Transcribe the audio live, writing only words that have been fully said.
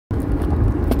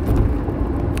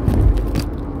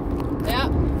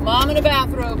in a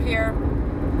bathrobe here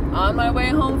on my way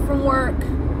home from work,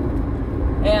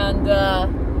 and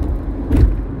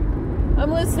I'm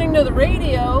listening to the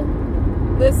radio,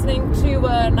 listening to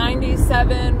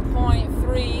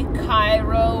 97.3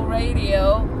 Cairo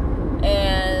radio,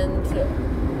 and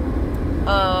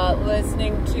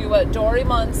listening to Dory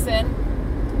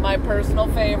Munson, my personal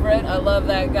favorite. I love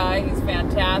that guy. He's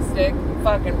fantastic,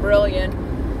 fucking brilliant.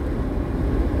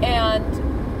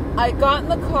 And I got in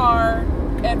the car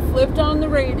and flipped on the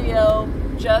radio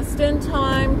just in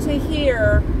time to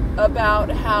hear about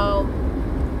how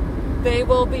they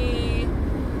will be,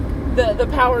 the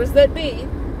powers that be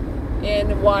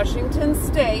in Washington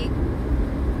State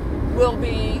will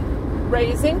be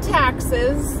raising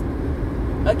taxes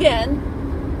again.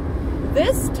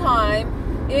 This time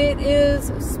it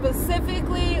is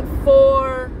specifically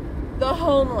for the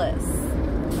homeless,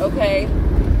 okay?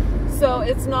 So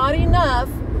it's not enough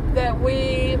that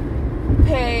we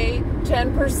pay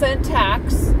 10%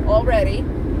 tax already.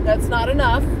 That's not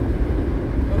enough,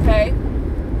 okay?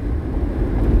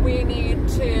 We need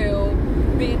to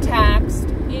be taxed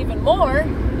even more,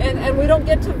 and we don't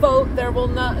get to vote. There will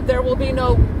be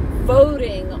no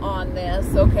voting on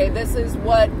this, okay? This is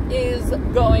what is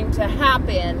going to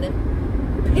happen,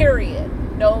 period.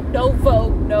 No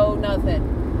vote, no nothing.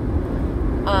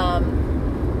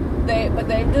 But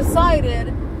they've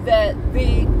decided that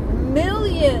the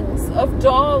millions of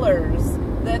dollars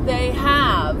that they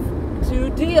have to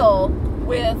deal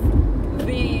with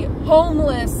the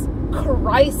homeless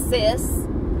crisis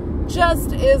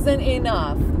just isn't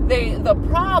enough. The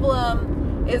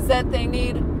problem is that they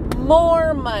need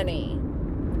more money,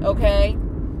 okay?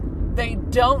 They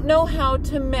don't know how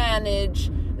to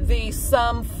manage the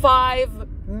some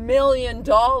 $5 million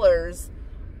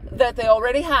that they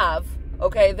already have,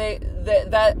 okay? They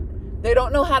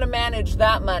don't know how to manage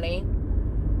that money.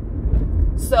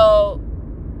 So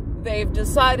they've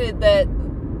decided that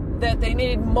they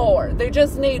need more. They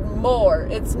just need more.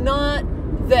 It's not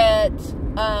that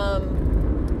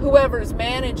whoever's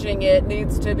managing it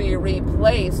needs to be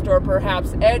replaced or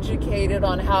perhaps educated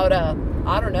on how to,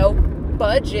 I don't know,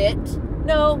 budget.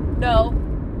 No.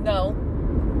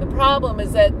 The problem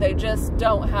is that they just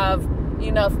don't have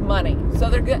enough money. So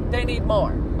they need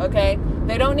more, okay?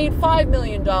 They don't need $5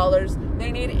 million.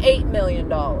 They need $8 million,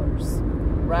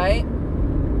 right?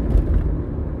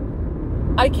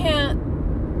 I can't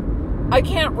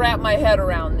wrap my head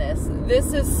around this.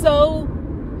 This is so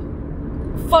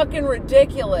fucking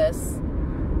ridiculous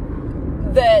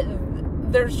that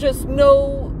there's just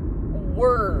no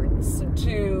words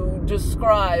to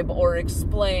describe or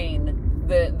explain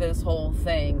this whole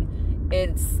thing.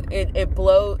 It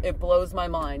blows my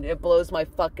mind. It blows my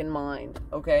fucking mind,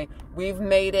 okay? We've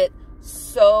made it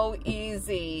so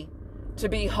easy to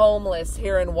be homeless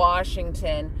here in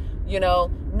Washington. You know,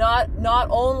 not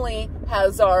only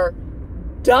has our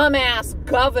dumbass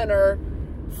governor,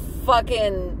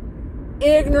 fucking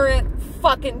ignorant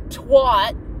fucking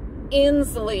twat,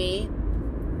 inslee,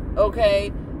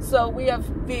 okay? So we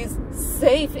have these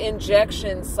safe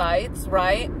injection sites,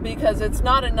 right? Because it's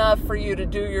not enough for you to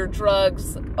do your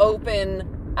drugs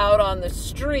open out on the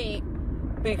street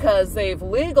because they've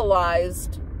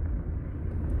legalized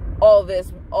all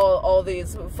these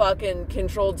fucking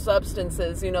controlled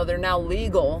substances. You know, they're now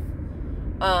legal.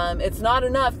 It's not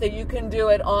enough that you can do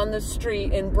it on the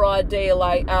street in broad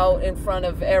daylight out in front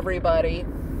of everybody.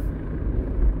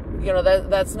 You know,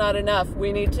 that's not enough.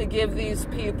 We need to give these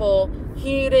people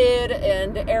heated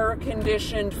and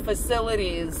air-conditioned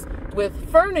facilities with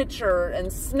furniture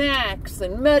and snacks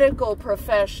and medical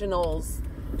professionals.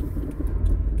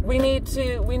 We need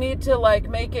to like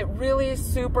make it really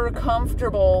super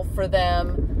comfortable for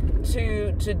them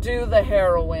to do the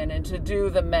heroin and to do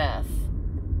the meth.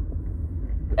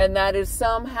 And that is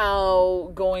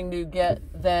somehow going to get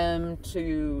them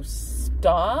to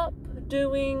stop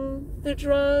doing the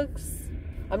drugs.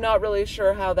 I'm not really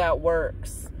sure how that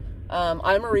works.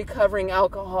 I'm a recovering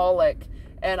alcoholic,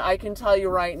 and I can tell you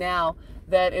right now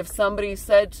that if somebody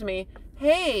said to me,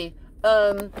 hey,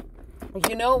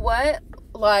 you know what?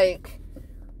 Like,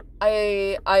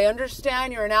 I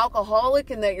understand you're an alcoholic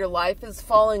and that your life is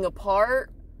falling apart,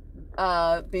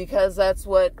 because that's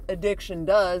what addiction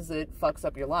does. It fucks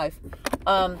up your life.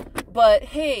 But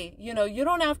hey, you know, you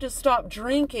don't have to stop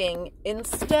drinking.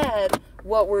 Instead,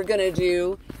 what we're going to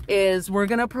do is we're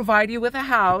going to provide you with a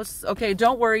house. Okay,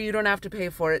 don't worry, you don't have to pay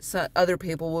for it. So other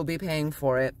people will be paying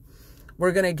for it.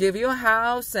 We're going to give you a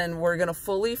house and we're going to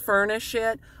fully furnish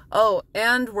it. Oh,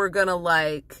 and we're going to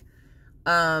like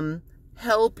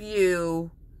help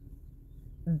you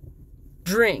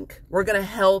drink. We're going to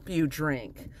help you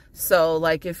drink. So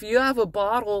like if you have a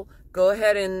bottle Go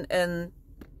ahead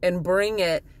and bring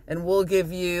it, and we'll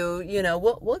give you, you know,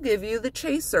 we'll give you the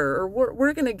chaser, or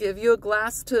we're going to give you a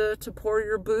glass to pour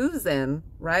your booze in,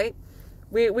 right?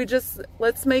 We just,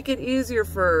 let's make it easier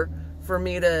for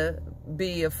me to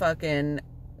be a fucking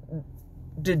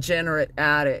degenerate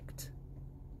addict.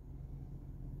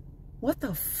 What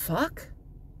the fuck?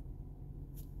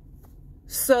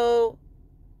 So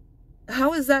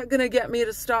how is that going to get me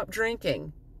to stop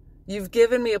drinking? You've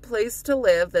given me a place to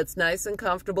live that's nice and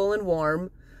comfortable and warm.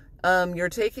 You're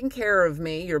taking care of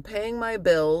me. You're paying my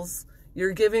bills.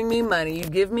 You're giving me money. You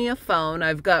give me a phone.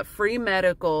 I've got free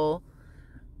medical,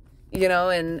 you know,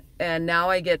 and now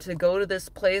I get to go to this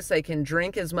place. I can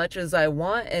drink as much as I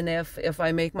want. And if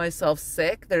I make myself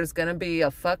sick, there's going to be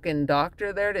a fucking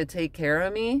doctor there to take care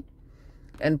of me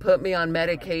and put me on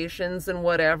medications and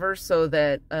whatever, so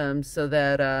that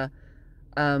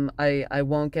I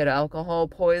won't get alcohol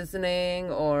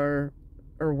poisoning or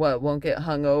what, won't get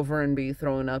hungover and be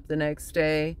thrown up the next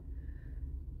day.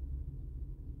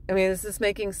 I mean, is this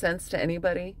making sense to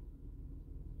anybody?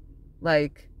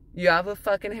 Like, you have a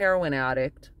fucking heroin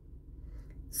addict.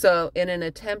 So in an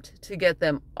attempt to get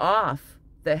them off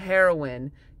the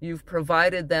heroin, you've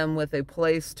provided them with a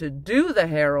place to do the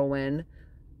heroin,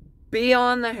 be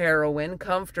on the heroin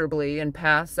comfortably, and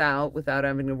pass out without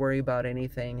having to worry about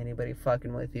anybody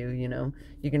fucking with you, you know.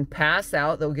 You can pass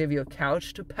out. They'll give you a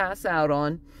couch to pass out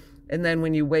on. And then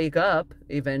when you wake up,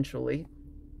 eventually,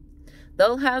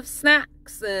 they'll have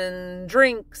snacks and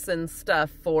drinks and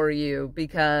stuff for you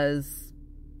because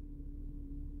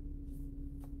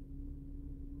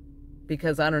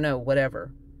I don't know,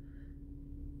 whatever.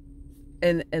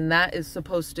 And that is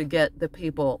supposed to get the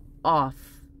people off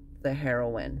the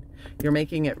heroin. You're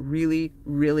making it really,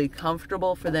 really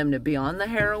comfortable for them to be on the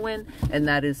heroin, and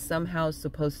that is somehow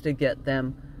supposed to get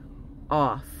them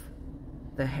off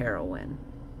the heroin.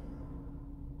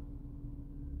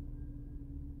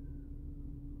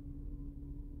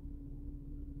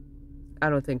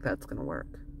 I don't think that's gonna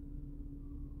work.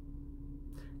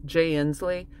 Jay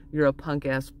Inslee, you're a punk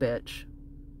ass bitch.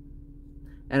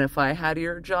 And if I had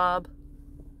your job,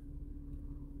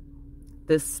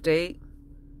 this state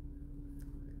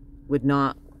would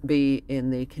not be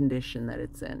in the condition that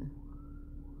it's in.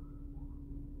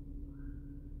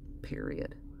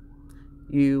 Period.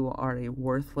 You are a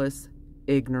worthless,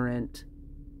 ignorant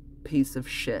piece of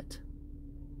shit.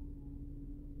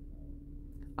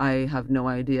 I have no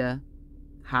idea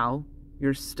how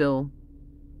you're still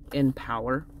in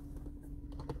power.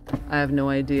 I have no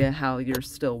idea how you're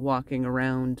still walking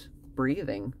around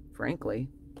breathing, frankly.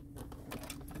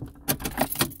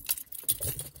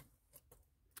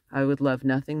 I would love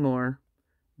nothing more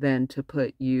than to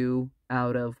put you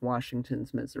out of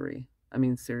Washington's misery. I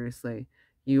mean, seriously,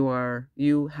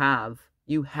 you have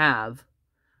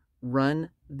run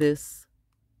this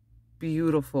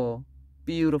beautiful,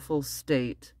 beautiful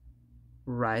state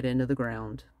right into the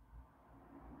ground.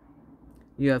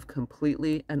 You have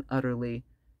completely and utterly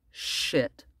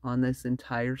shit on this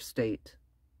entire state.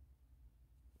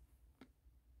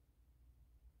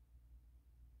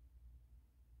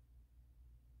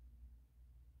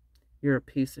 You're a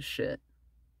piece of shit.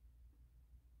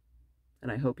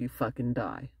 And I hope you fucking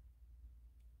die.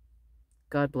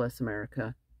 God bless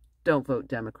America. Don't vote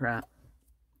Democrat.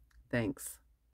 Thanks.